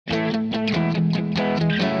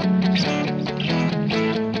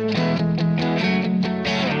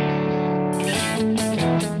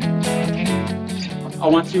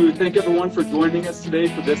want to thank everyone for joining us today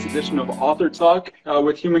for this edition of Author Talk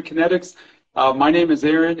with Human Kinetics. My name is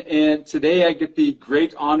Aaron, and today I get the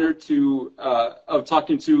great honor of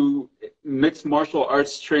talking to mixed martial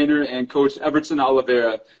arts trainer and coach Everton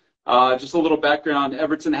Oliveira. Just a little background,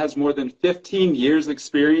 Everton has more than 15 years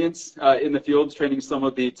experience in the field, training some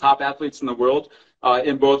of the top athletes in the world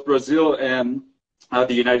in both Brazil and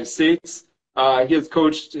the United States. He has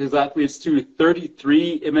coached his athletes to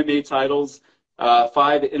 33 MMA titles,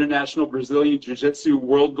 5 international Brazilian Jiu-Jitsu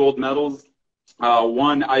World gold medals,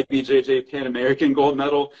 1 IBJJ Pan American gold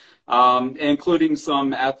medal, including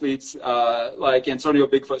some athletes like Antonio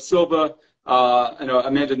Bigfoot Silva,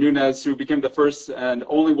 Amanda Nunes, who became the first and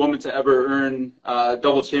only woman to ever earn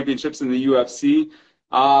double championships in the UFC.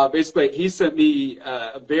 Basically, he sent me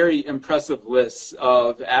a very impressive list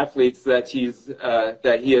of athletes that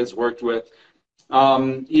he has worked with.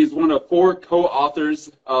 He's one of 4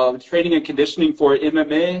 co-authors of Training and Conditioning for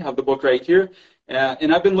MMA. I have the book right here.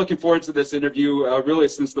 And I've been looking forward to this interview really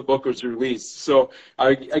since the book was released. So I,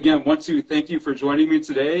 again, want to thank you for joining me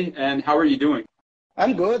today. And how are you doing?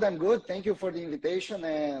 I'm good. I'm good. Thank you for the invitation.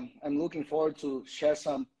 And I'm looking forward to share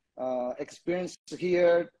some experience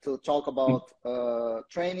here to talk about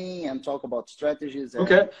training and talk about strategies and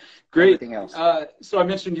great. Everything else. So I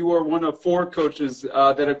mentioned you are one of 4 coaches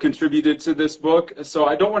that have contributed to this book. So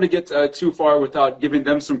I don't want to get too far without giving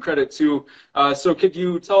them some credit too. So could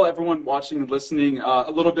you tell everyone watching and listening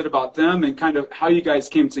a little bit about them and kind of how you guys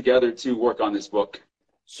came together to work on this book?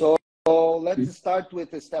 So let's start with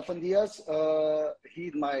Stefan Diaz.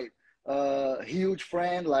 He's my huge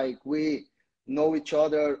friend. Like, we know each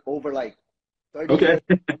other over like 30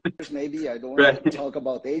 years, maybe. I don't want to talk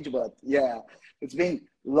about age, but yeah, it's been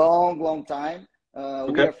long time.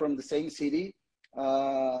 We are from the same city.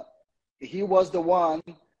 He was the one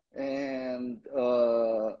and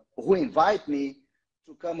who invited me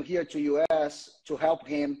to come here to US to help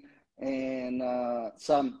him in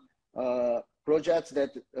some projects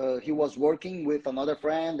that he was working with another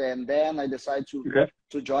friend, and then I decided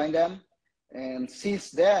to join them. And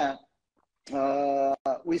since then,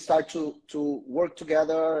 we start to work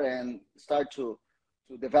together and start to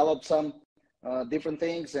develop some different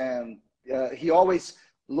things. And he always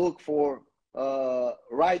look for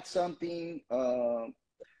write something.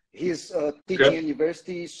 He's teaching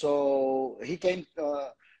university, so he came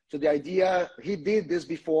to the idea. He did this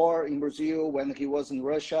before in Brazil when he was in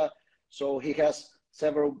Russia, so he has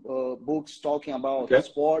several books talking about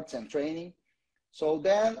sports and training. So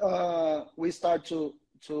then we start to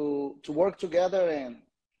work together, and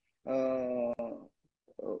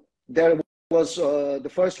there was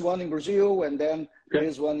the first one in Brazil, and then there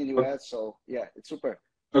is one in the US. So yeah, it's super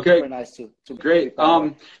nice to great.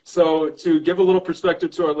 So to give a little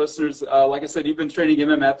perspective to our listeners, like I said, you've been training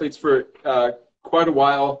MMA athletes for quite a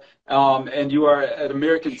while, and you are at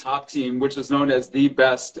American Top Team, which is known as the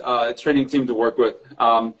best training team to work with.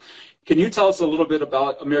 Can you tell us a little bit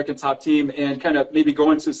about American Top Team and kind of maybe go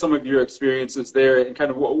into some of your experiences there and kind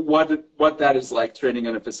of what that is like training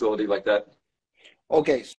in a facility like that?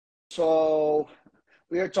 Okay, so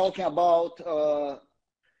we are talking about,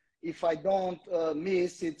 if I don't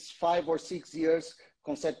miss, it's 5 or 6 years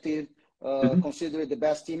consecutive, considered the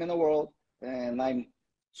best team in the world. And I'm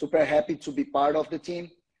super happy to be part of the team.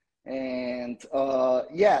 And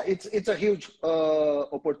yeah, it's a huge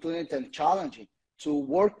opportunity and challenging to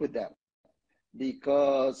work with them,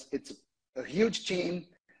 because it's a huge team,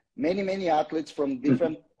 many athletes from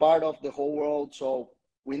different part of the whole world. So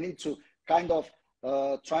we need to kind of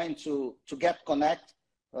trying to get connect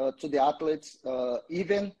to the athletes,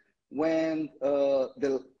 even when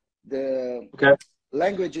the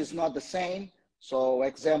language is not the same. So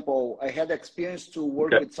example, I had experience to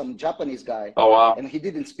work with some Japanese guy, and he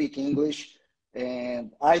didn't speak English,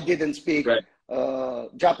 and I didn't speak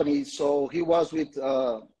Japanese. So he was with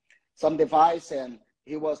some device, and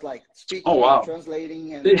he was like speaking and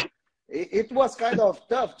translating, and it was kind of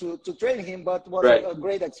tough to train him, but was a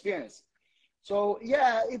great experience. So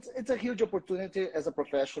yeah, it's a huge opportunity as a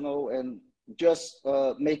professional, and just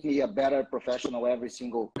make me a better professional every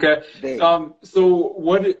single day. So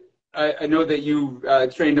I know that you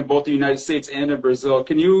trained in both the United States and in Brazil.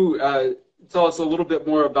 Can you tell us a little bit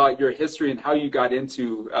more about your history and how you got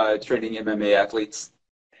into training MMA athletes?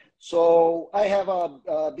 So I have a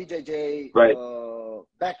BJJ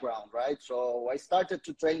background, right? So I started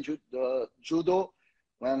to train judo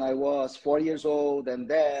when I was 4 years old, and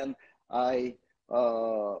then I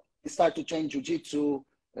started to train jiu-jitsu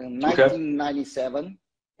in 1997,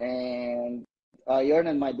 and I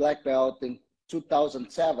earned my black belt in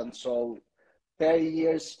 2007. So 30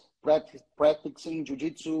 years practicing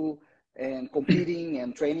jiu-jitsu and competing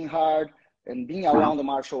and training hard and being around the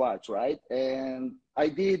martial arts, right? And I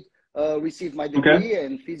did receive my degree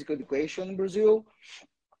in physical education in Brazil.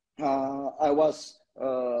 I was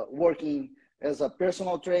working as a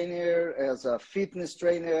personal trainer, as a fitness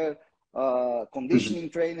trainer, conditioning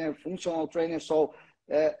trainer, functional trainer. So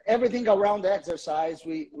everything around exercise,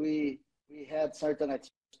 we had certain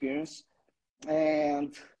experience.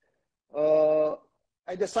 And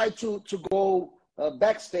I decided to go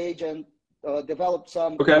backstage and develop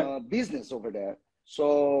some business over there.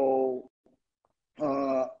 So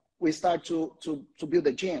we start to build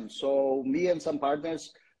a gym. So me and some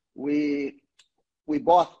partners, we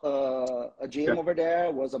bought a gym over there.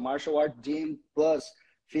 It was a martial art gym plus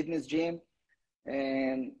fitness gym.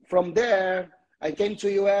 And from there, I came to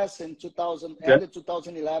US in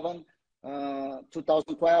 2011,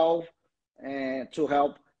 2012, and to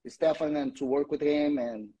help Stefan and to work with him.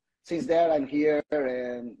 And since there, I'm here.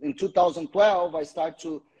 And in 2012, I start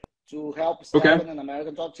to help Stefan and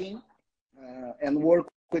American Top Team and work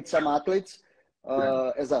with some athletes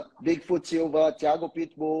as a Bigfoot Silva, Thiago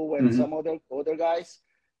Pitbull, and some other guys.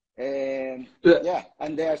 And yeah,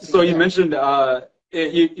 I'm there. So you mentioned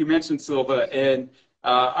you mentioned Silva, and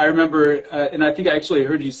I remember, and I think I actually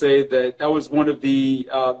heard you say that that was one of the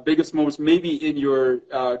biggest moments, maybe in your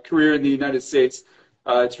career in the United States,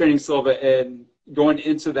 training Silva and going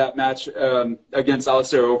into that match against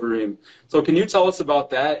Alistair Overeem. So can you tell us about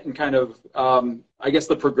that and kind of, I guess,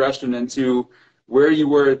 the progression into where you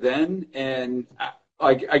were then, and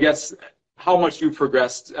I guess how much you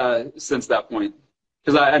progressed since that point?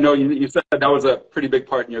 Because I know you said that was a pretty big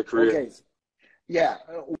part in your career. Okay. Yeah,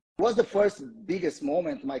 it was the first biggest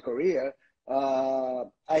moment in my career.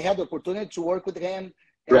 I had the opportunity to work with him.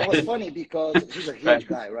 And it was funny because he's a huge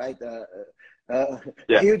guy, right?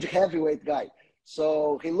 Huge heavyweight guy.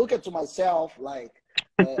 So he looked at myself like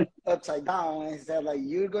upside down and he said, like,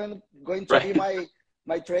 you're going to be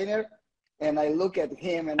my trainer? And I look at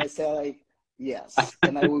him and I say, like, yes,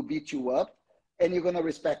 and I will beat you up and you're going to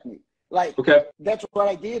respect me. Like, that's what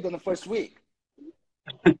I did in the first week.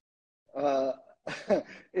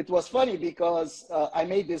 It was funny because I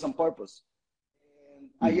made this on purpose. And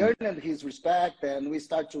I earned his respect and we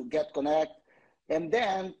start to get connect. And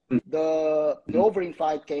then the Overeem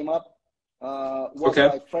fight came up. Was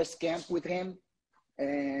my first camp with him.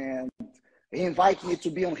 And he invited me to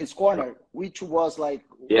be on his corner, which was like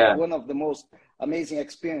one of the most amazing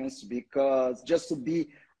experiences, because just to be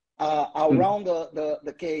around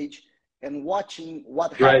the cage and watching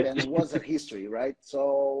what happened was a history, right?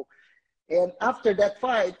 So, and after that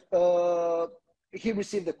fight, he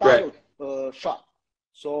received the title shot.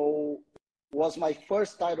 So was my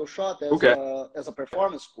first title shot as a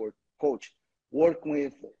performance coach,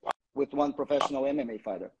 working with one professional MMA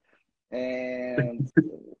fighter. And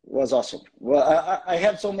was awesome. Well, I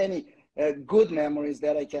have so many good memories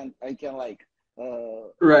that I can like.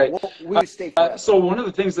 We'll stay forever. So one of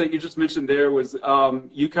the things that you just mentioned there was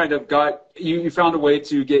you kind of you found a way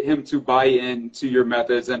to get him to buy in to your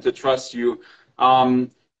methods and to trust you.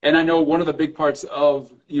 And I know one of the big parts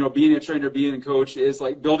of being a trainer, being a coach is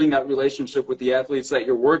like building that relationship with the athletes that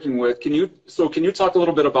you're working with. Can you talk a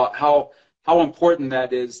little bit about how important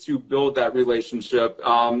that is to build that relationship,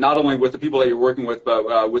 not only with the people that you're working with,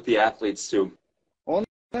 but with the athletes too?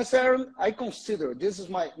 Honestly, Aaron, I consider, this is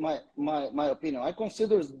my opinion, I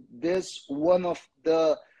consider this one of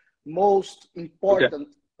the most important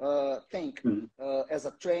thing as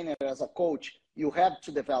a trainer, as a coach, you have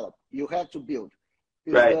to develop, you have to build,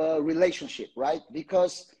 is the relationship, right?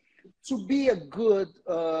 Because to be good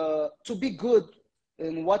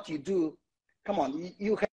in what you do, come on,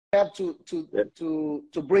 you have to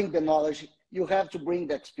bring the knowledge, you have to bring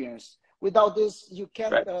the experience. Without this, you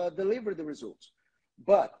can't deliver the results.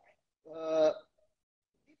 But the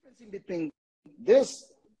difference in between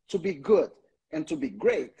this to be good and to be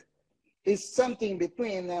great is something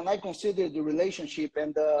between, and I consider the relationship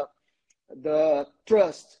and the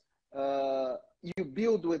trust you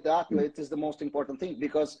build with the athlete is the most important thing,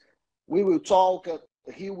 because we will talk,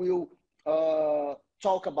 he will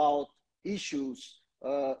talk about issues,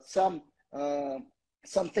 some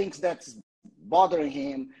things that's bothering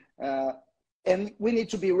him, and we need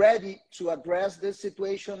to be ready to address this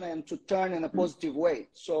situation and to turn in a positive way.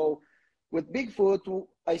 So with Bigfoot,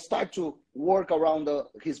 I start to work around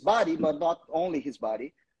his body, but not only his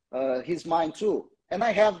body, his mind too. And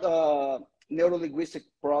I have a neuro-linguistic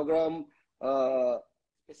program,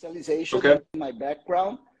 specialization in my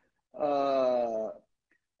background.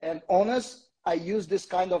 And honest, I use this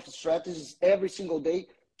kind of strategies every single day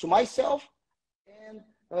to myself and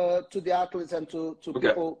to the athletes and to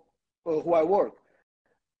people who I work.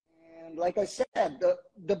 And like I said,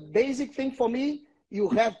 the basic thing for me, you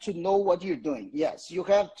have to know what you're doing. Yes, you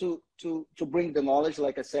have to bring the knowledge,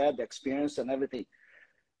 like I said, the experience and everything.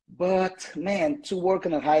 But man, to work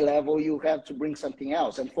on a high level, you have to bring something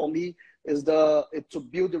else. And for me, is to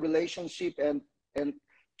build the relationship and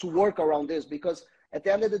to work around this, because at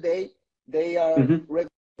the end of the day, they are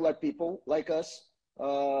regular people like us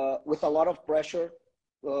with a lot of pressure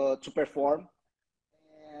to perform.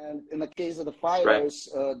 And in the case of the fighters,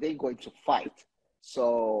 they're going to fight.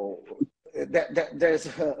 So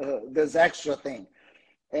there's extra thing.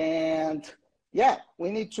 And yeah, we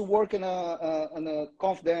need to work in a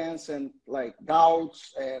confidence and like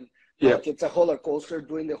doubts, and like it's a roller coaster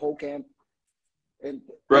during the whole camp. And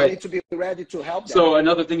we need to be ready to help them. So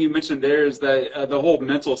another thing you mentioned there is that the whole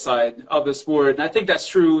mental side of the sport, and I think that's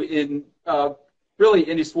true in really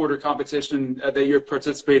any sport or competition that you're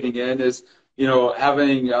participating in, is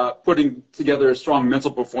having putting together a strong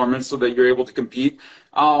mental performance so that you're able to compete.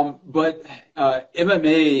 But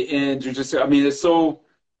MMA and Jiu-Jitsu, I mean, it's so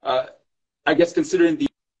I guess considering the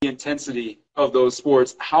intensity of those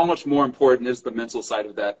sports, how much more important is the mental side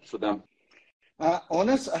of that for them?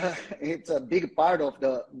 It's a big part of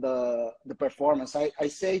the performance. I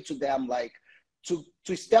say to them, like,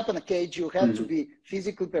 to step in a cage, you have to be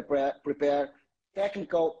physically prepared,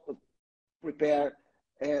 technical prepared,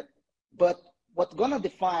 but what's gonna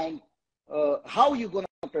define how you're gonna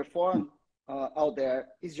perform out there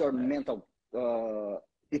is your mental.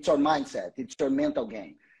 It's your mindset. It's your mental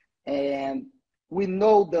game, and we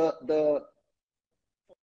know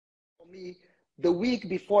for me, the week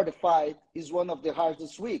before the fight is one of the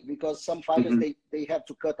hardest weeks, because some fighters they have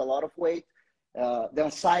to cut a lot of weight, the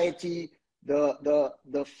anxiety,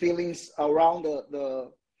 the feelings around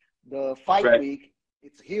the fight week,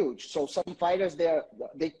 it's huge. So some fighters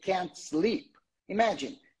they can't sleep.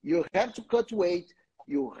 Imagine you have to cut weight,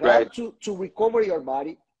 you have to recover your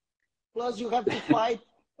body, plus you have to fight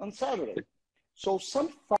on Saturday. So some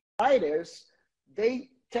fighters, they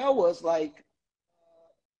tell us like,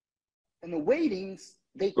 in the weightings,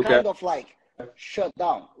 they kind of like shut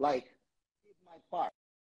down, like, did my part.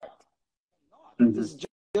 This is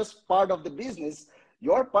just part of the business.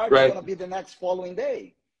 Your part is going to be the next following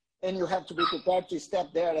day, and you have to be prepared to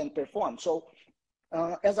step there and perform. So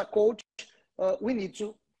as a coach, we need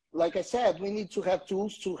to, like I said, we need to have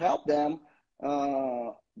tools to help them.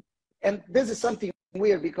 And this is something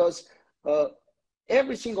weird, because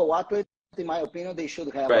every single athlete, in my opinion, they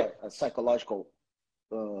should have a psychological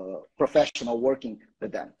professional working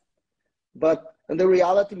with them. But in the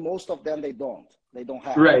reality, most of them, they don't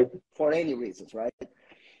have for any reasons, right?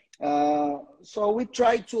 So we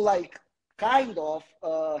try to like kind of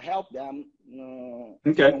help them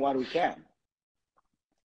in what we can.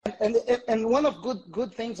 And one of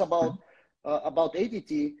good things about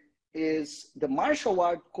ADT is the martial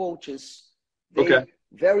art coaches, they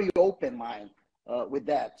very open mind with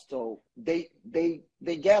that. So they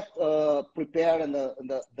get prepared on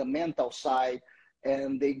the mental side,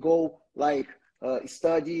 and they go like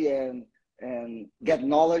study and get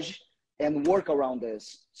knowledge and work around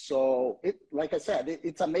this. So like I said,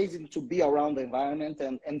 it's amazing to be around the environment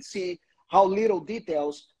and see how little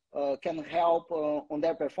details can help on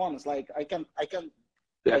their performance. Like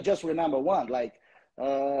I just remember one, like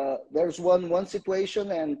there's one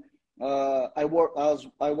situation, and I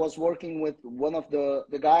was working with one of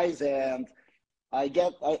the guys, and I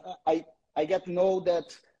get to know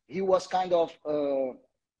that he was kind of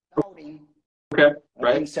doubting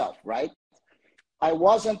himself, right? I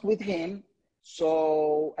wasn't with him,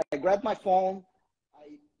 so I grabbed my phone.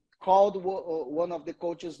 I called one of the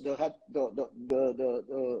coaches,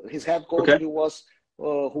 his head coach, who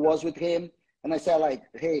was with him, and I said, like,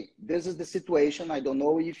 hey, this is the situation. I don't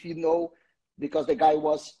know if you know, because the guy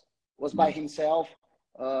was by himself.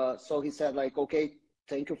 So he said, like, okay,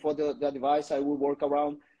 thank you for the advice. I will work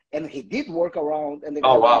around. And he did work around, and the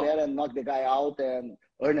guy went there and knocked the guy out and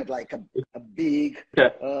earned like a big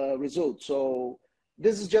result. So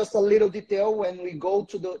this is just a little detail. When we go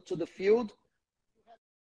to the field,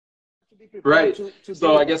 to be prepared to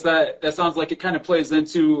so I guess that sounds like it kind of plays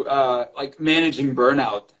into like managing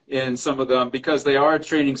burnout in some of them, because they are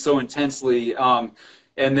training so intensely,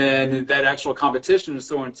 and then that actual competition is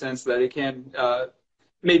so intense that it can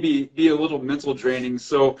maybe be a little mental draining.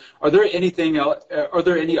 So are there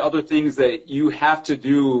any other things that you have to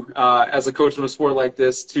do as a coach in a sport like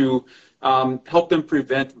this to help them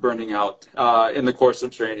prevent burning out in the course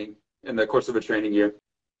of training, in the course of a training year?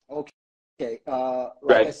 Okay.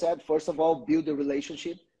 Like I said, first of all, build a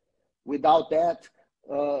relationship. Without that,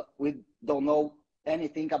 we don't know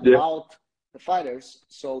anything about the fighters.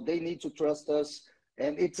 So they need to trust us,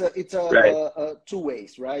 And it's Right. two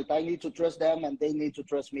ways, right? I need to trust them and they need to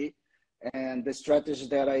trust me, and the strategies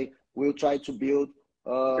that I will try to build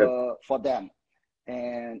Good. for them.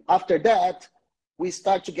 And after that, we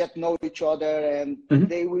start to get to know each other, and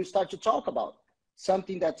they will start to talk about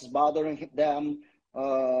something that's bothering them.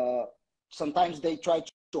 Sometimes they try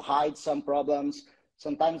to hide some problems.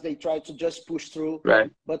 Sometimes they try to just push through, Right.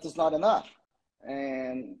 but it's not enough.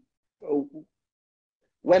 And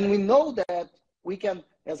when we know that, we can,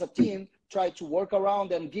 as a team, try to work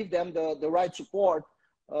around and give them the right support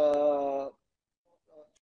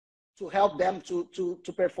to help them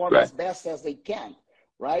to perform Right. as best as they can,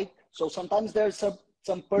 right? So sometimes there's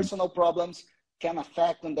some personal problems can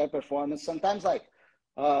affect on their performance. Sometimes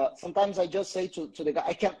sometimes I just say to the guy,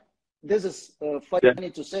 I can't, this is funny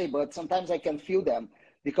to say, but sometimes I can feel them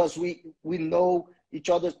because we know each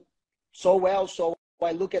other so well. So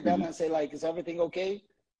I look at them and say, like, is everything okay?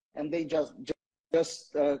 And they just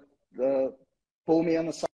pull me on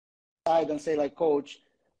the side and say, like, coach,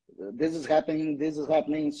 this is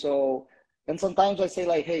happening. So, and sometimes I say,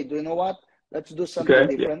 like, hey, do you know what? Let's do something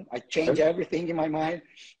different. I change everything in my mind,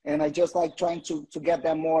 and I just like trying to get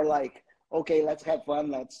them more like, okay, let's have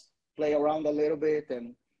fun. Let's play around a little bit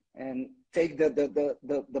and take the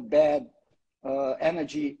bad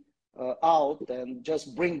energy out and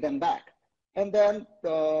just bring them back. And then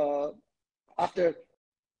after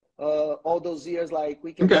all those years, like,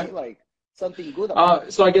 we can see like something good about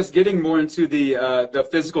it. So I guess getting more into the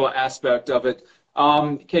physical aspect of it,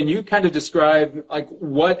 can you kind of describe like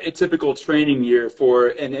what a typical training year for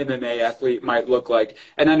an MMA athlete might look like?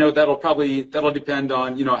 And I know that'll depend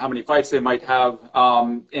on, you know, how many fights they might have,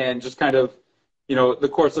 and just kind of, you know, the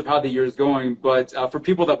course of how the year is going. But for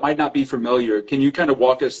people that might not be familiar, can you kind of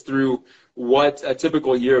walk us through what a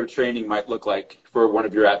typical year of training might look like for one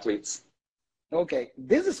of your athletes? Okay,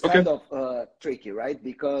 this is kind of tricky, right?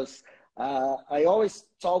 Because I always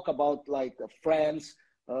talk about like friends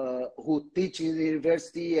who teach in the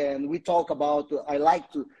university, and we talk about, I like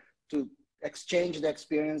to exchange the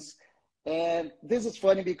experience. And this is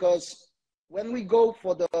funny because when we go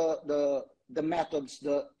for the methods,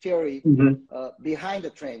 the theory behind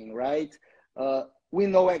the training, right? We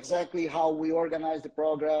know exactly how we organize the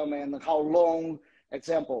program and how long,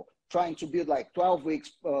 example, trying to build like 12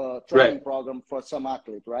 weeks training program for some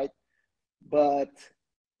athlete, right? But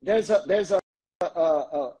there's a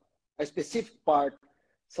specific part.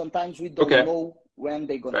 Sometimes we don't know when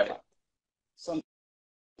they're gonna fight.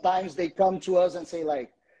 Sometimes they come to us and say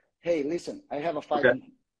like, hey, listen, I have a fight in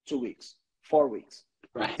 2 weeks, 4 weeks,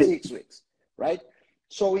 6 weeks, right?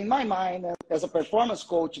 So in my mind, as a performance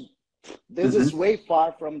coach, this is way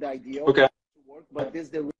far from the ideal to work, but this is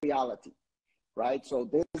the reality, right? So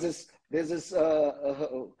this is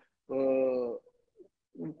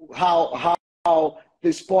how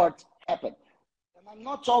the sport happened. And I'm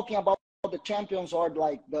not talking about the champions or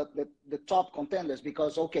like the top contenders,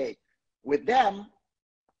 because with them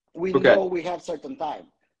we know we have certain time.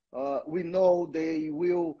 We know they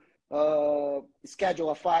will schedule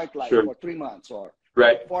a fight like for 3 months or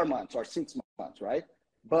 4 months or 6 months, right?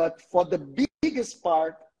 But for the biggest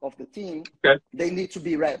part of the team, they need to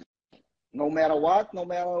be ready. No matter what, no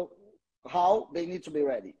matter how, they need to be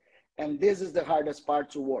ready. And this is the hardest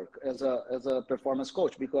part to work as a performance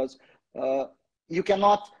coach, because you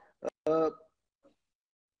cannot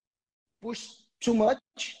push too much,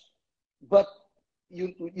 but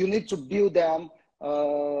you need to build them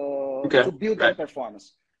to build their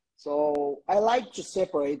performance. So I like to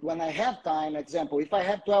separate when I have time. Example, if I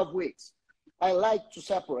have 12 weeks, I like to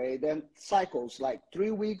separate and cycles like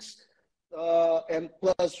 3 weeks and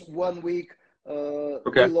plus 1 week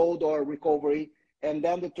reload or recovery, and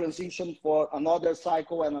then the transition for another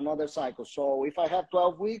cycle and another cycle. So if I have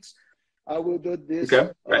 12 weeks, I will do this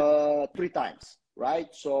 3 times,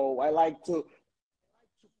 right? So I like to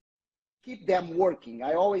keep them working.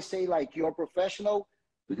 I always say, like, you're professional.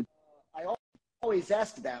 I always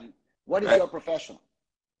ask them, what is your professional?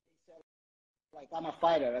 They say, like, I'm a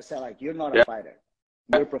fighter. I say, like, you're not a fighter.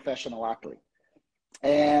 You're a professional athlete.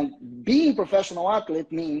 And being a professional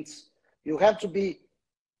athlete means you have to be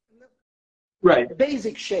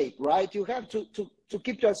basic shape, right? You have to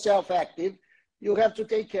keep yourself active. You have to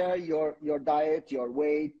take care of your diet, your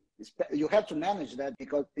weight. You have to manage that,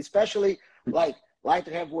 because especially like light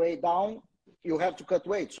to have weight down, you have to cut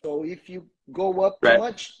weight. So if you go up too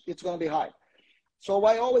much, it's going to be high. So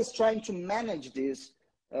I always trying to manage this,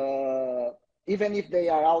 even if they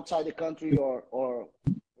are outside the country or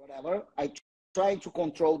whatever. I try to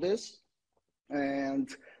control this,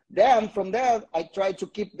 and then from there I try to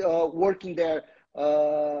keep working their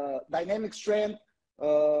dynamic strength,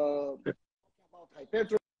 about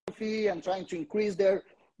hypertrophy and trying to increase their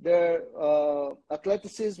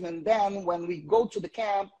athleticism. And then when we go to the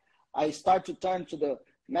camp, I start to turn to the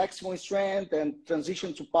maximum strength and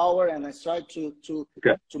transition to power, and I try to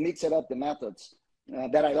mix it up the methods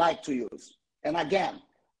that I like to use. And again,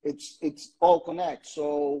 it's all connect.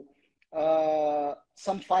 So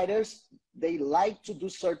some fighters, they like to do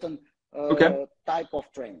certain type of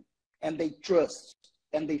training, and they trust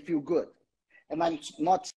and they feel good. And I'm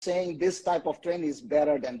not saying this type of training is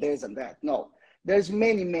better than this and that. No, there's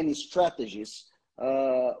many strategies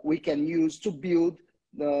we can use to build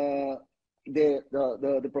the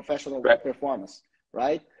professional performance,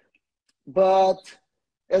 right? But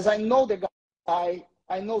as I know the guy,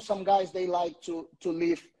 I know some guys, they like to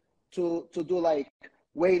lift, to do like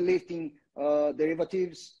weightlifting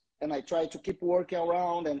derivatives, and I try to keep working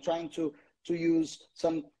around and trying to use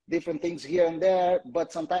some different things here and there.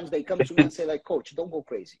 But sometimes they come to me and say like, coach, don't go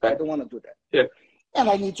crazy. I don't want to do that. Yeah. And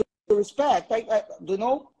I need to respect, I you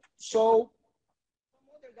know, so some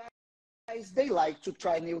other guys, they like to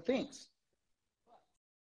try new things.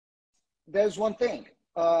 There's one thing.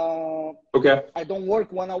 I don't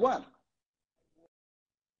work one-on-one. I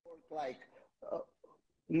work like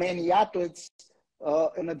many athletes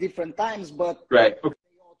in a different times, but they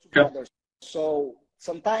all together. So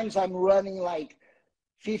sometimes I'm running like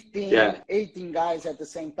 15, 18 guys at the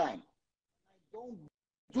same time. I don't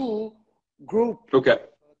do group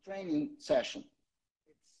training session.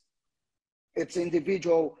 It's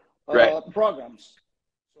individual programs.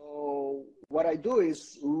 So what I do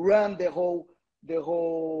is run the whole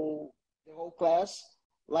class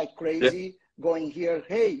like crazy, going here.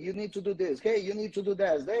 Hey, you need to do this. Hey, you need to do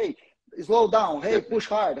that. Hey, slow down. Hey, push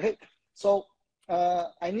hard. Hey, so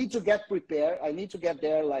I need to get prepared. I need to get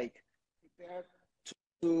there like prepared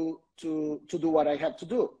to do what I have to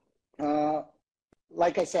do.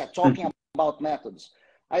 Like I said, talking about methods.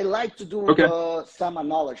 I like to do some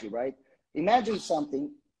analogy, right? Imagine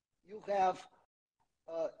something. You have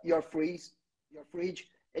your fridge,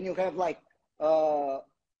 and you have like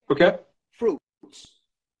fruits.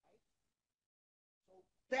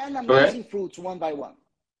 10 amazing fruits one by one.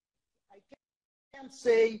 I can't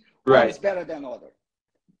say one is better than other.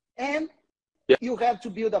 And you have to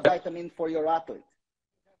build a vitamin for your athlete.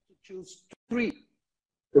 You have to choose 3.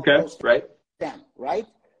 Right? 10, right?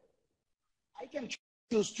 I can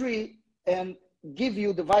choose 3 and give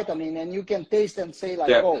you the vitamin, and you can taste and say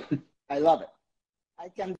like, oh, I love it. I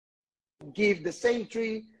can give the same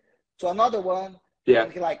 3 to another one,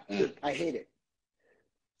 and be like, I hate it.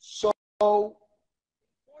 So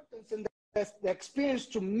importance in the experience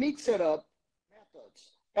to mix it up,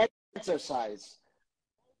 methods, exercise,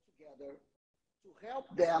 all together to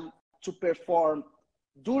help them to perform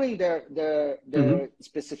during their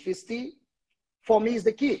specificity, for me is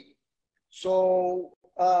the key. So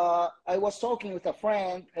I was talking with a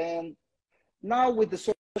friend, and now with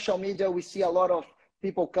the social media, we see a lot of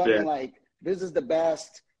people coming like, this is the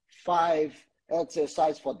best 5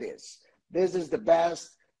 exercise for this. This is the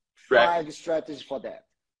best 5 strategies for that.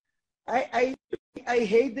 I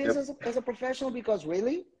hate this as a professional, because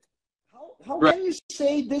really, how can you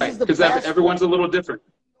say this is the best? Because everyone's a little different.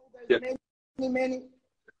 Many,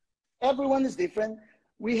 everyone is different.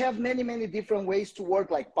 We have many different ways to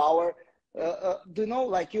work, like power. Do you know,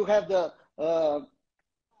 like you have the biometrics,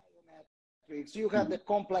 you have the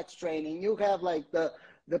complex training, you have like the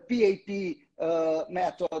PAP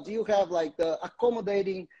method, you have like the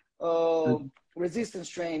accommodating resistance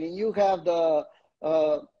training, you have the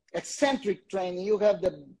eccentric training, you have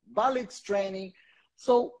the balance training.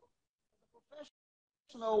 So as a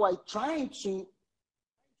professional, I trying to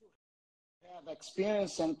have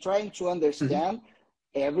experience and trying to understand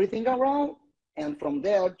everything around, and from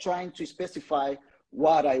there trying to specify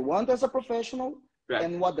what I want as a professional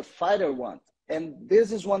and what the fighter wants. And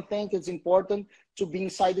this is one thing that's important to be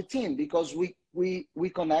inside the team, because we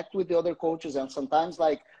connect with the other coaches, and sometimes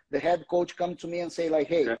like the head coach come to me and say like,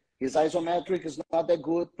 hey, his isometric is not that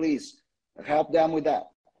good, please help them with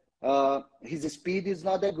that. His speed is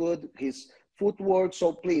not that good, his footwork,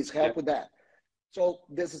 so please help with that. So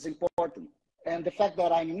this is important. And the fact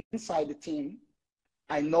that I'm inside the team,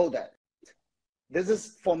 I know that. This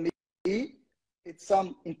is, for me, it's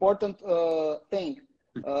some important thing.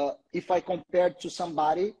 If I compare to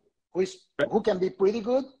somebody who can be pretty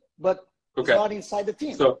good, but is not inside the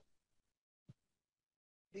team. So,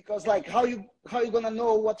 because like, how you gonna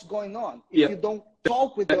know what's going on if you don't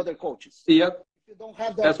talk with the other coaches? If you don't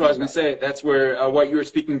have that. That's what I was gonna say. That's where what you were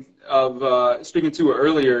speaking to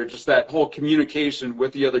earlier, just that whole communication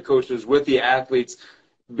with the other coaches, with the athletes,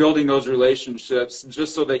 building those relationships,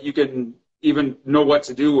 just so that you can even know what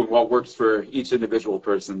to do and what works for each individual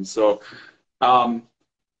person. So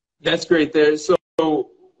that's great there. So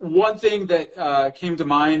one thing that came to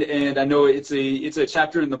mind, and I know it's a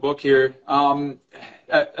chapter in the book here,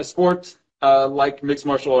 a sport like mixed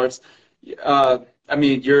martial arts, I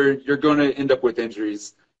mean, you're going to end up with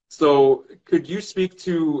injuries. So could you speak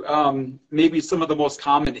to maybe some of the most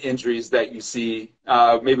common injuries that you see,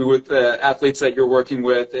 maybe with the athletes that you're working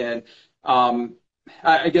with, and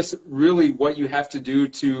I guess really what you have to do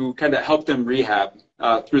to kind of help them rehab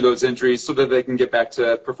through those injuries so that they can get back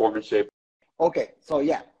to performance shape? Okay, so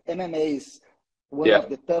yeah, MMA is one of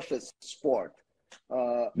the toughest sport.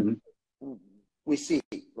 We see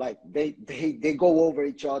like they go over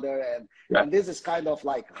each other, and this is kind of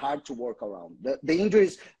like hard to work around. The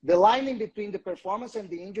injuries, the line in between the performance and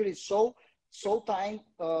the injury is so tight,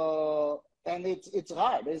 and it's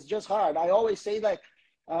hard. It's just hard. I always say that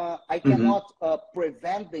I cannot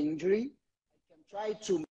prevent the injury. I can try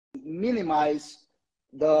to minimize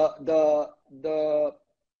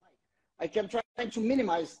I can try to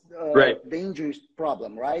minimize the injury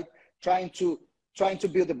problem, right? Trying to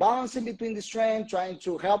build a balance in between the strength, trying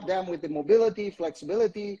to help them with the mobility,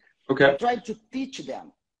 flexibility. Okay. Trying to teach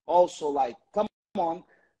them also, like, come on,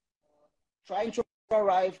 trying to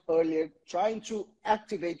arrive earlier, trying to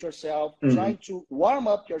activate yourself, trying to warm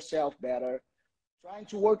up yourself better, trying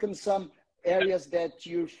to work in some areas that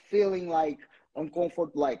you're feeling like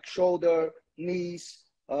uncomfort, like shoulder, knees,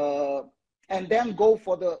 and then go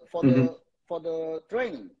for the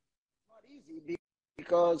training. It's not easy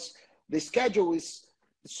because the schedule is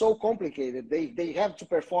so complicated. They have to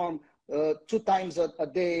perform 2 times a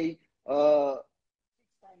day, 6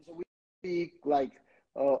 times a week. Like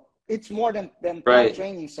it's more than 10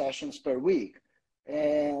 training sessions per week,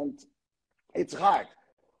 and it's hard.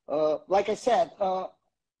 Like I said, together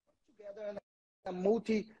in a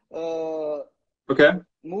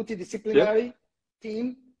multidisciplinary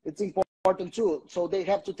team, it's important too. So they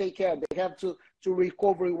have to take care. They have to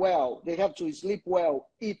recover well. They have to sleep well,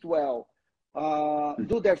 eat well,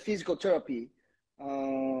 do their physical therapy,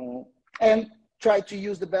 and try to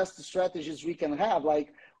use the best strategies we can have.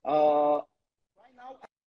 Like right now,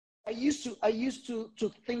 I used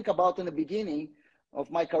to think about in the beginning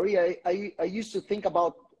of my career. I used to think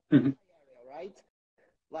about right,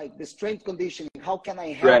 like the strength conditioning. How can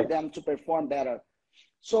I help them to perform better?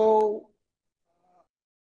 So.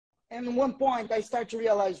 And at one point, I start to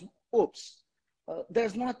realize, oops,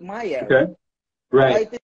 there's not my area. Okay.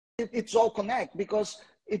 Right. It's all connect because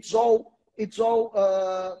it's all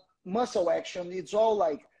muscle action. It's all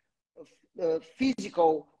like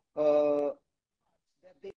physical that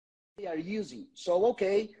they are using. So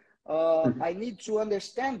okay, I need to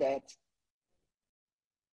understand that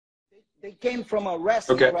they came from a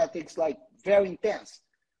wrestling practice, like very intense.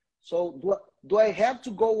 So do I have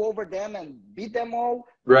to go over them and beat them all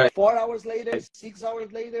 4 hours later, 6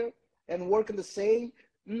 hours later, and work in the same?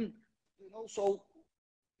 So you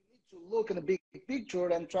need to look in the big picture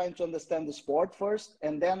and trying to understand the sport first,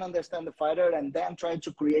 and then understand the fighter, and then trying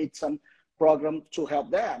to create some program to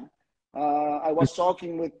help them. I was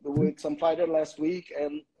talking with some fighter last week,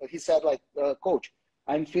 and he said, like, Coach,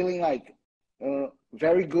 I'm feeling like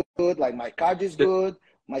very good, like my cardio is good,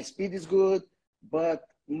 my speed is good, but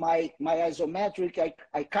my isometric,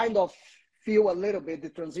 I kind of feel a little bit the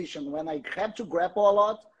transition. When I have to grapple a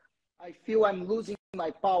lot, I feel I'm losing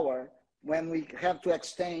my power when we have to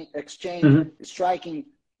exchange striking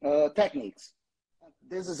techniques.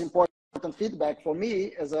 This is important feedback for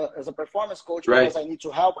me as a performance coach, because I need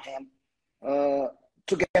to help him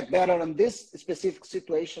to get better in this specific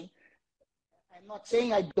situation. I'm not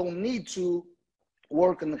saying I don't need to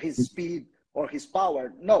work on his speed or his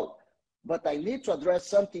power, no. But I need to address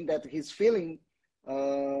something that he's feeling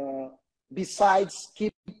besides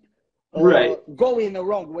keep going the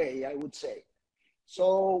wrong way, I would say.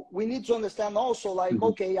 So we need to understand also, like,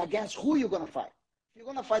 okay, against who you're going to fight. If you're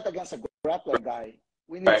going to fight against a grappler guy,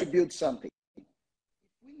 we need to build something. If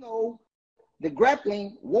we know the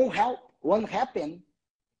grappling won't happen, we can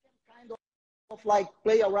kind of like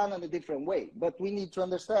play around in a different way. But we need to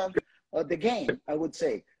understand the game, I would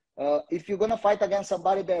say. If you're going to fight against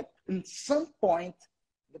somebody that in some point,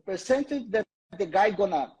 the percentage that the guy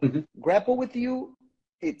going to grapple with you,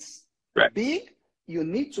 it's big, you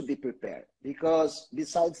need to be prepared. Because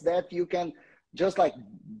besides that, you can just like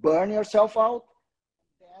burn yourself out.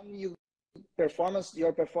 Then your performance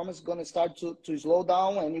is going to start to slow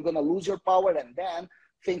down, and you're going to lose your power, and then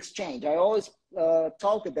things change. I always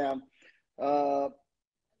talk to them. They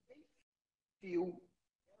feel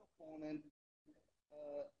their opponent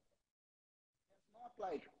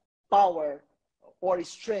like power or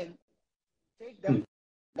strength take them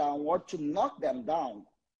down or to knock them down,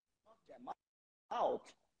 knock them out,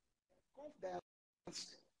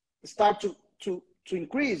 confidence start to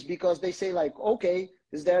increase because they say like, okay,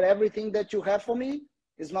 is there everything that you have for me?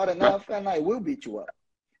 It's not enough, and I will beat you up.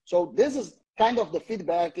 So this is kind of the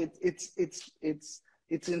feedback. It's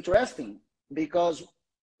interesting because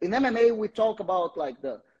in MMA we talk about like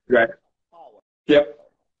the power. Yep.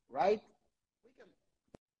 Right?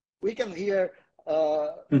 We can hear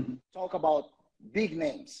talk about big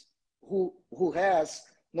names who has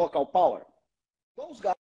knockout power. Those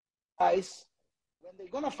guys, when they're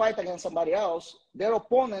gonna fight against somebody else, their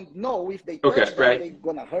opponent know if they touch them, they're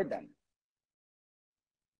gonna hurt them.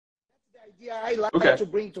 That's the idea I like to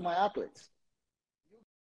bring to my athletes. You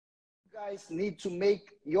guys need to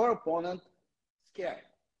make your opponent scared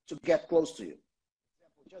to get close to you.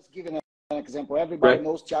 Just giving an example, everybody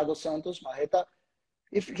knows Thiago Santos, Marreta.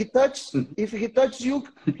 If he touches you,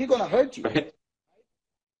 he's gonna hurt you.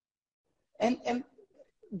 And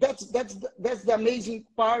that's the amazing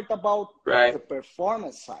part about the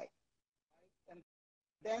performance side. And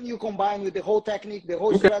then you combine with the whole technique, the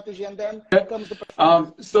whole strategy, and then comes the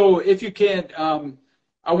performance. So if you can,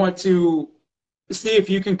 I want to see if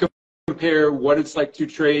you can compare what it's like to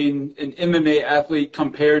train an MMA athlete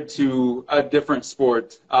compared to a different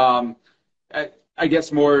sport. I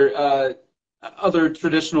guess more other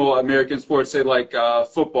traditional American sports, say like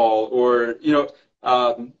football or,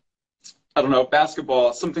 I don't know,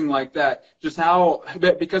 basketball, something like that. Just how,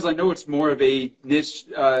 because I know it's more of a niche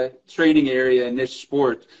training area, a niche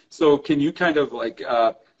sport. So can you kind of like,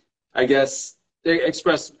 I guess,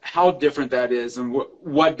 express how different that is and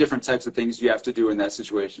what different types of things you have to do in that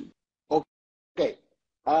situation? Okay.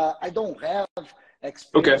 I don't have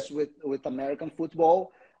experience with American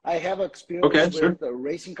football. I have experience with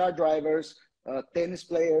racing car drivers, tennis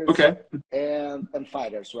players, and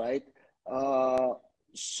fighters, right?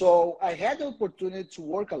 So I had the opportunity to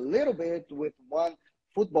work a little bit with one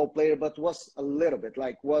football player, but was a little bit,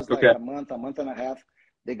 like a month and a half.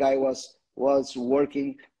 The guy was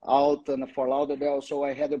working out in Fort Lauderdale, so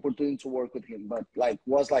I had the opportunity to work with him, but like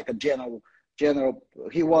was like a general.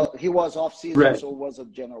 He was off season, so it was a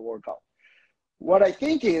general workout. What I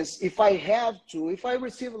think is, if I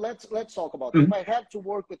receive, let's talk about it. If I have to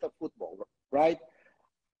work with a football, right?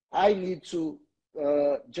 I need to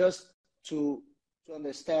just to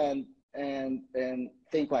understand and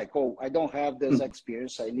think like, oh, I don't have this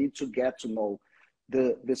experience. I need to get to know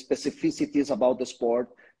the specificities about the sport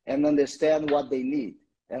and understand what they need.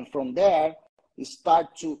 And from there,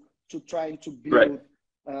 start to trying to build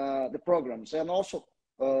the programs. And also,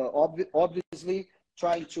 obviously,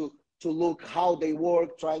 trying to look how they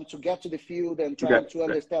work, trying to get to the field and trying to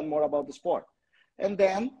understand more about the sport. And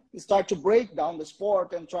then start to break down the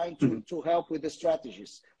sport and trying to help with the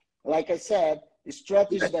strategies. Like I said,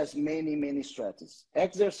 strategies, there's many strategies.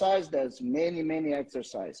 Exercise, there's many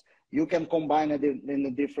exercises. You can combine it in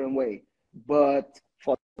a different way. But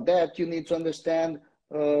for that, you need to understand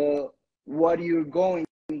what you're going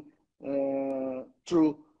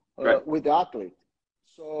through with the athlete.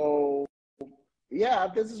 So, yeah,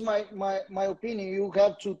 this is my opinion. You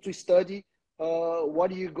have to study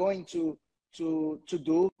what are you going to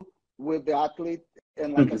do with the athlete.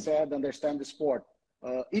 And like I said, understand the sport.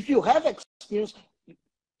 If you have experience,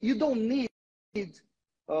 you don't need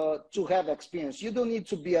to have experience. You don't need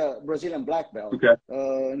to be a Brazilian black belt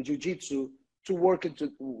in jiu-jitsu to work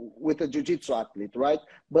with a jiu-jitsu athlete, right?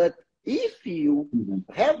 But if you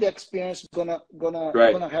have the experience,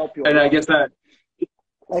 gonna help you. And I guess that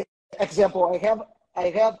example, I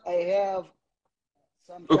have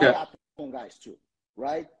some triathlon guys too,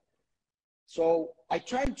 right? So I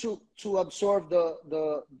try to absorb the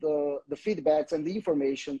feedbacks and the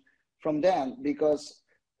information from them, because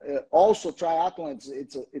also triathlons,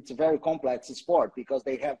 it's a very complex sport because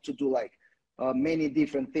they have to do like many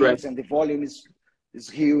different things, and the volume is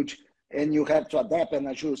huge, and you have to adapt and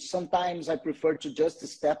adjust. Sometimes I prefer to just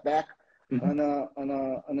step back on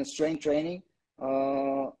a strength training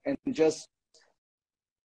and just.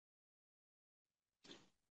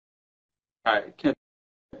 I can't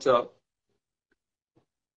tell.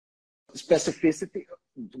 Specificity.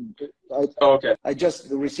 I just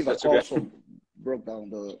received a call, so broke down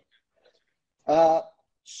the.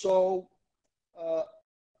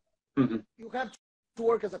 You have to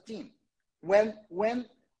work as a team. When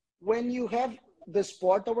you have the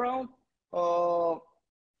sport around,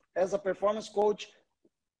 as a performance coach,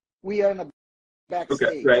 we are in a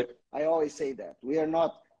backstage. I always say that we are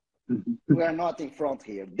not in front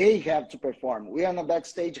here. They have to perform. We are in a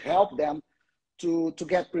backstage, help them to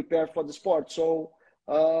get prepared for the sport. So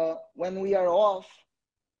when we are off,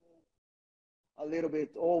 a little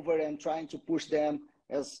bit over and trying to push them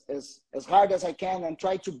as hard as I can and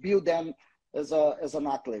try to build them as an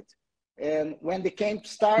athlete. And when the camp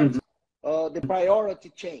starts, the priority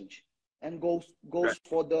change and goes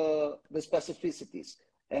for the specificities.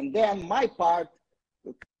 And then my part,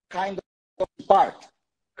 kind of part,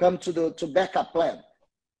 come to backup plan.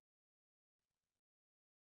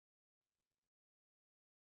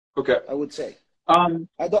 Okay. I would say.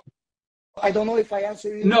 I don't know if I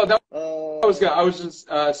answer you. No, that was good. I was just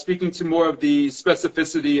speaking to more of the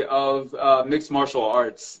specificity of mixed martial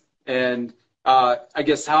arts, and I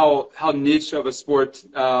guess how niche of a sport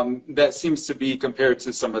that seems to be compared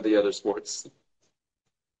to some of the other sports.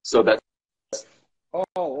 So that.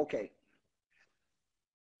 Oh, okay.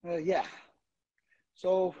 Yeah.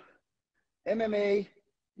 So MMA,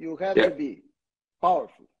 you have to be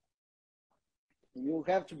powerful. You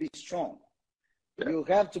have to be strong. You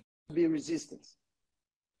have to be resistant.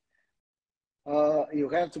 You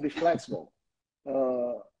have to be flexible.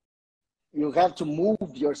 You have to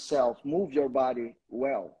move yourself, move your body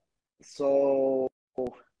well. So,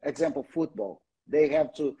 example, football, they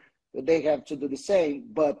have to do the same,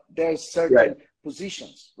 but there's certain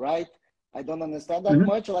positions, right? I don't understand that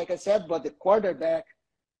much, like I said, but the quarterback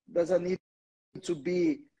doesn't need to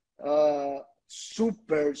be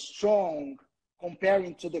super strong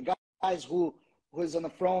comparing to the guys who is on the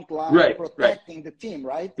front line protecting the team,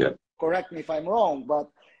 right? Yeah. Correct me if I'm wrong,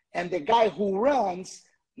 and the guy who runs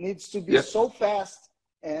needs to be so fast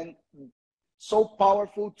and so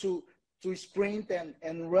powerful to sprint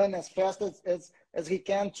and run as fast as he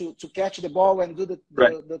can to catch the ball and do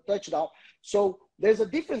the touchdown. So there's a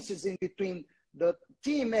differences in between the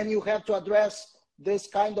team, and you have to address this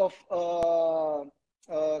kind of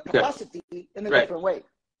capacity in a different way,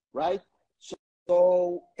 right?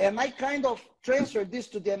 So, and I kind of transferred this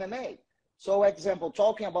to the MMA. So, example,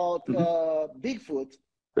 talking about Bigfoot,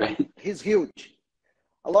 he's huge.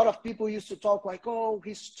 A lot of people used to talk like, oh,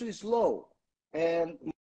 he's too slow. And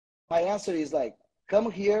my answer is like,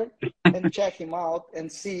 come here and check him out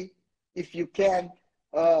and see if you can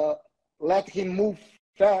let him move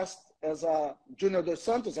fast as a Junior dos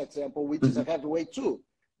Santos example, which is a heavyweight too.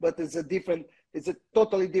 But it's a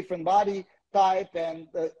totally different body type, and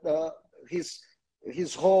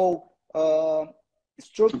his whole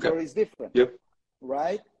structure is different,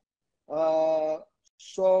 right?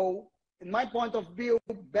 So in my point of view,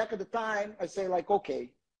 back at the time, I say like,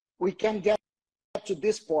 okay, we can get to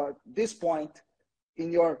this point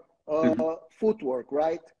in your footwork,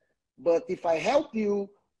 right? But if I help you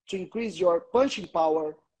to increase your punching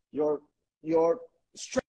power, your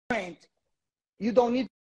strength, you don't need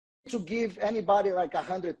to give anybody like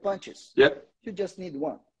 100 punches. You just need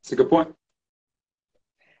one. That's a good point.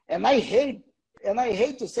 And I hate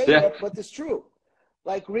to say that, but it's true.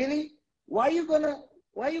 Like, really, why are you gonna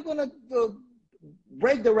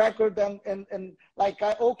break the record and like,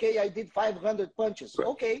 okay, I did 500 punches.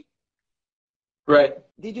 Okay. Right.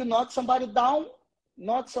 Did you knock somebody down?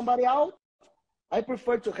 Knock somebody out? I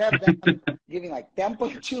prefer to have them giving like 10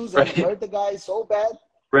 punches and hurt the guy so bad.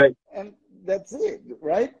 Right. And that's it,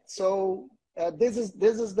 right? So this is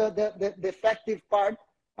the effective part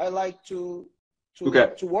I like to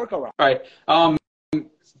work around. All right.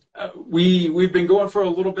 We've been going for a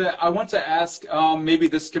little bit. I want to ask, maybe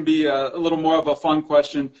this can be a little more of a fun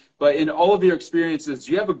question, but in all of your experiences,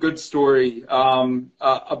 do you have a good story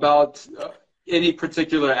about any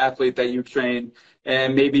particular athlete that you train,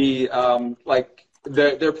 and maybe like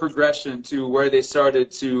their progression to where they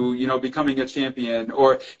started to, you know, becoming a champion,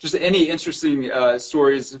 or just any interesting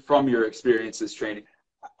stories from your experiences training?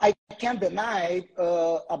 I can't deny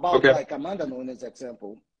about like Amanda Nunes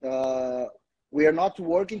example. We are not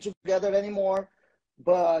working together anymore,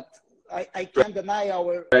 but I can't deny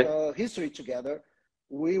our history together.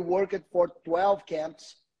 We worked for 12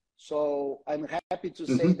 camps, so I'm happy to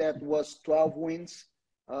say that was 12 wins,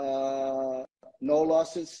 no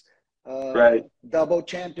losses, double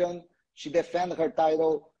champion. She defended her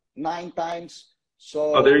title 9 times.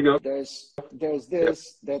 So there you go. There's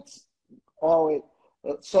this. That's always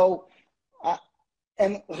so,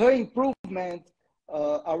 and her improvement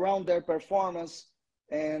around their performance,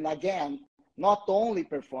 and again, not only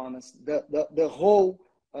performance, the whole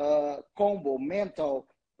combo, mental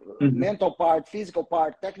part, physical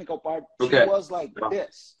part, technical part. She was like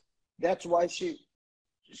this. That's why she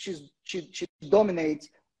dominates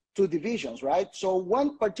 2 divisions, right? So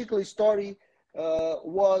one particular story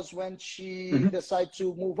was when she decided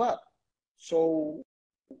to move up. So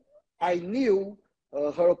I knew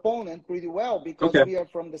her opponent pretty well because we are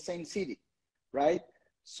from the same city, right?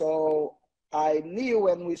 So I knew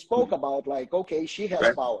when we spoke about like, okay, she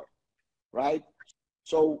has power. right?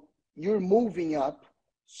 So you're moving up,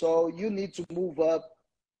 so you need to move up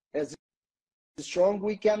as strong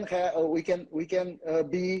we can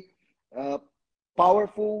be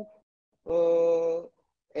powerful,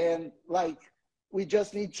 and like we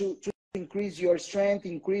just need to increase your strength,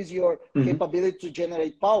 increase your capability to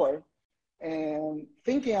generate power. And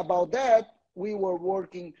thinking about that, we were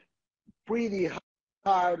working pretty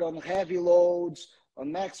hard on heavy loads,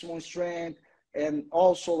 on maximum strength, and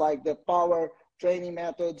also like the power training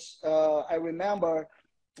methods. I remember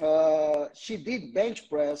she did bench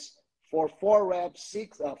press for 4 reps,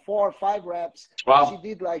 4 or 5 reps. Wow. She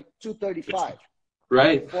did like 235.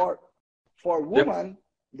 Right. For women,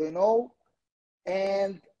 you know,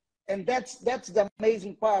 and that's the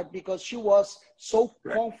amazing part, because she was so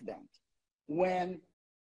confident when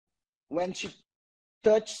she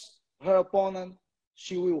touched her opponent,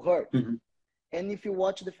 she will hurt. And if you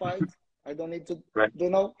watch the fight, I don't need to, you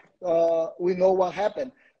know, we know what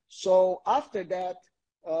happened. So after that,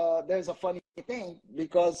 there's a funny thing,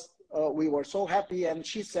 because we were so happy, and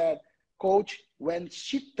she said, "Coach, when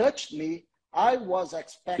she touched me, I was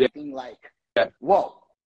expecting like, whoa,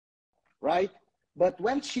 right? But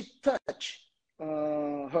when she touched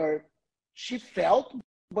her, she felt,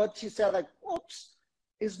 but she said like, oops,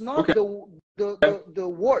 it's not the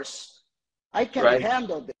worst. I can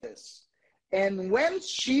handle this." And when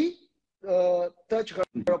she touched her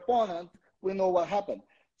opponent, we know what happened.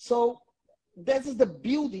 So this is the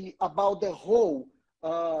beauty about the whole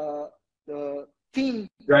team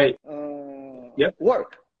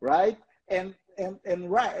work, right? And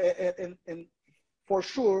for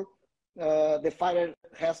sure, the fighter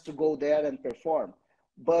has to go there and perform.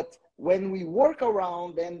 But when we work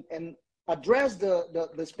around and address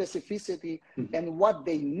the specificity and what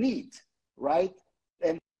they need, right?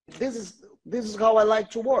 And this is how I like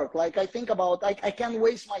to work. Like I think about, I can't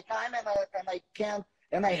waste my time,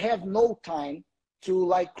 and I have no time to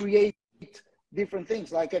like create different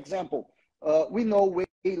things. Like example, we know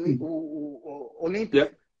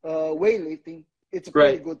Olympic weightlifting, it's a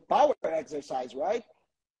pretty good power exercise, right?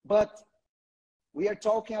 But we are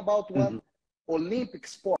talking about one Olympic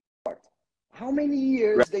sport. How many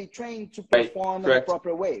years they train to perform in a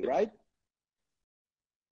proper way, right?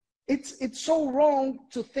 It's so wrong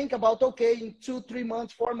to think about, okay, in 2, 3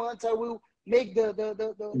 months, 4 months, I will make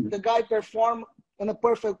the guy perform in a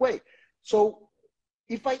perfect way. So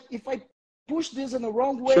if I push this in the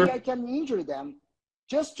wrong way, I can injure them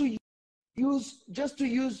just to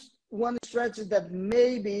use one strategy that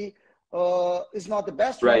maybe is not the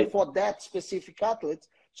best one for that specific athlete.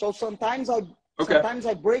 So sometimes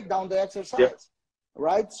I break down the exercise,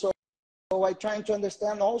 right? So I try to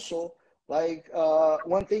understand also, like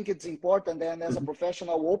one thing it's important, and as a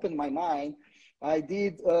professional, open my mind. I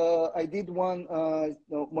did one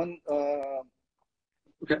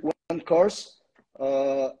course.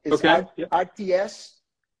 It's RTS,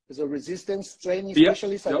 is a resistance training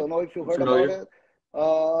specialist. I don't know if you heard about it.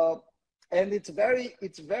 And it's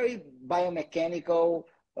very biomechanical,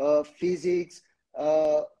 physics,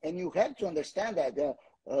 and you have to understand that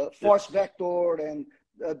force vector and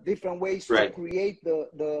different ways to create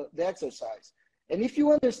the exercise. And if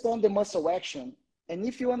you understand the muscle action, and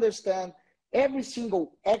if you understand every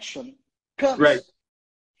single action comes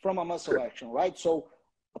from a muscle action, right? So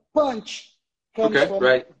a punch comes from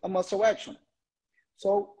a muscle action.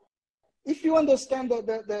 So if you understand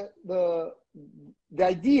the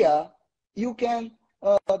idea, you can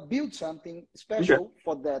build something special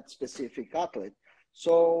for that specific athlete.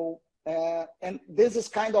 So and this is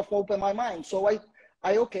kind of open my mind. So if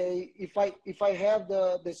I have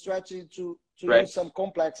the strategy to use some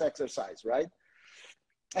complex exercise, right?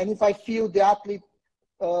 And if I feel the athlete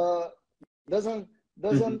doesn't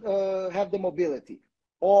have the mobility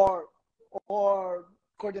or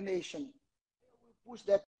coordination, push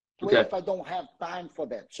that way if I don't have time for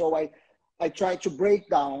that. So I try to break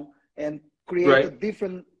down and create a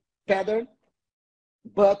different pattern,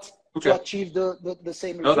 but to achieve the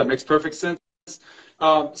same result. No, that makes perfect sense.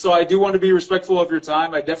 So I do want to be respectful of your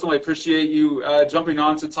time. I definitely appreciate you jumping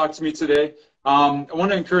on to talk to me today. I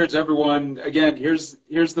want to encourage everyone, again, here's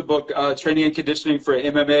the book, Training and Conditioning for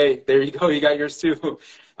MMA. There you go, you got yours too.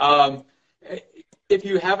 If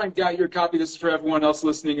you haven't got your copy, this is for everyone else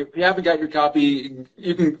listening. If you haven't got your copy,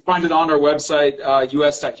 you can find it on our website,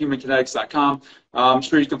 us.humankinetics.com. I'm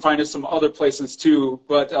sure you can find it some other places too.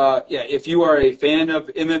 But yeah, if you are a fan of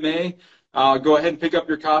MMA, go ahead and pick up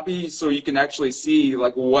your copy so you can actually see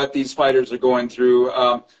like what these fighters are going through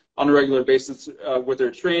on a regular basis with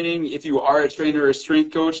their training. If you are a trainer or a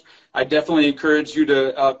strength coach, I definitely encourage you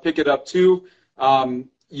to pick it up too.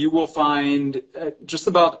 you will find just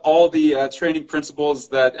about all the training principles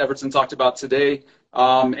that Everton talked about today,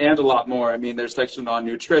 and a lot more. I mean, there's section on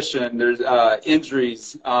nutrition, there's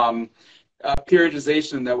injuries,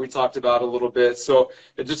 periodization that we talked about a little bit. So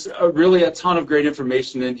just really a ton of great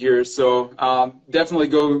information in here. So definitely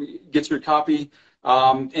go get your copy.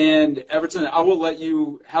 And Everton, I will let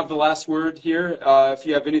you have the last word here. If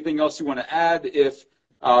you have anything else you want to add, if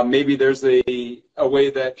maybe there's a way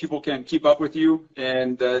that people can keep up with you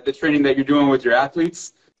and the training that you're doing with your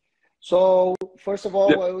athletes. So first of all,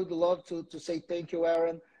 Yep. I would love to say thank you,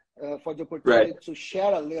 Aaron, for the opportunity to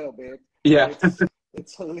share a little bit. Yeah.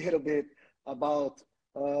 It's a little bit about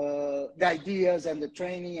the ideas and the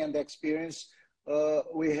training and the experience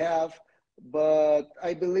we have. But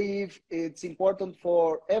I believe it's important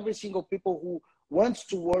for every single people who wants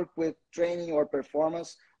to work with training or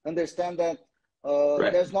performance, understand that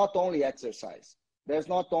there's not only exercise, there's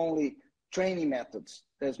not only training methods,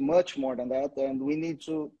 there's much more than that, and we need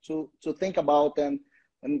to think about and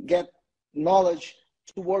get knowledge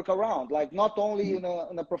to work around, like not only in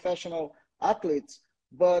a professional athletes,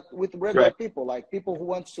 but with regular people, like people who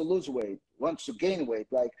wants to lose weight, wants to gain weight.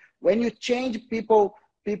 Like when you change people's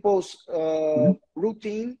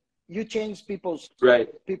routine, you change people's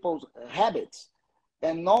habits,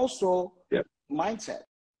 and also mindset.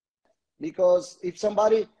 Because if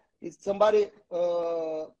somebody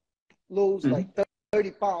lose like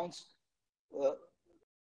 30 pounds,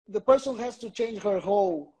 the person has to change her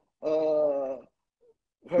whole whole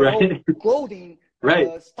clothing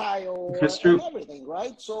style and everything,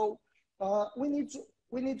 right? So we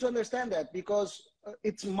need to understand that, because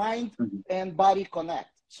it's mind and body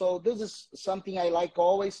connect. So this is something I like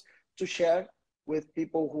always to share with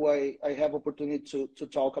people who I have opportunity to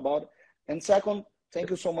talk about. And second, thank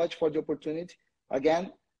you so much for the opportunity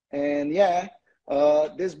again. And yeah,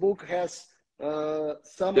 this book has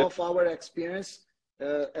some of our experience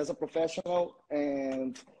as a professional.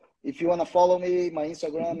 And if you want to follow me, my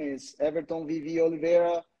Instagram is Everton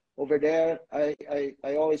Oliveira. Over there,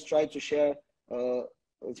 I always try to share a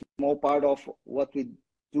small part of what we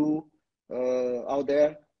do out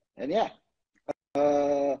there. And yeah,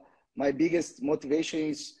 my biggest motivation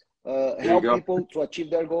is help people to achieve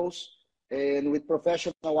their goals. And with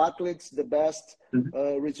professional athletes, the best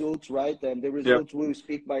results, right? And the results will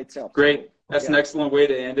speak by itself. Great. That's an excellent way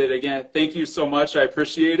to end it. Again, thank you so much. I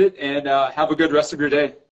appreciate it. And have a good rest of your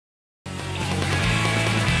day.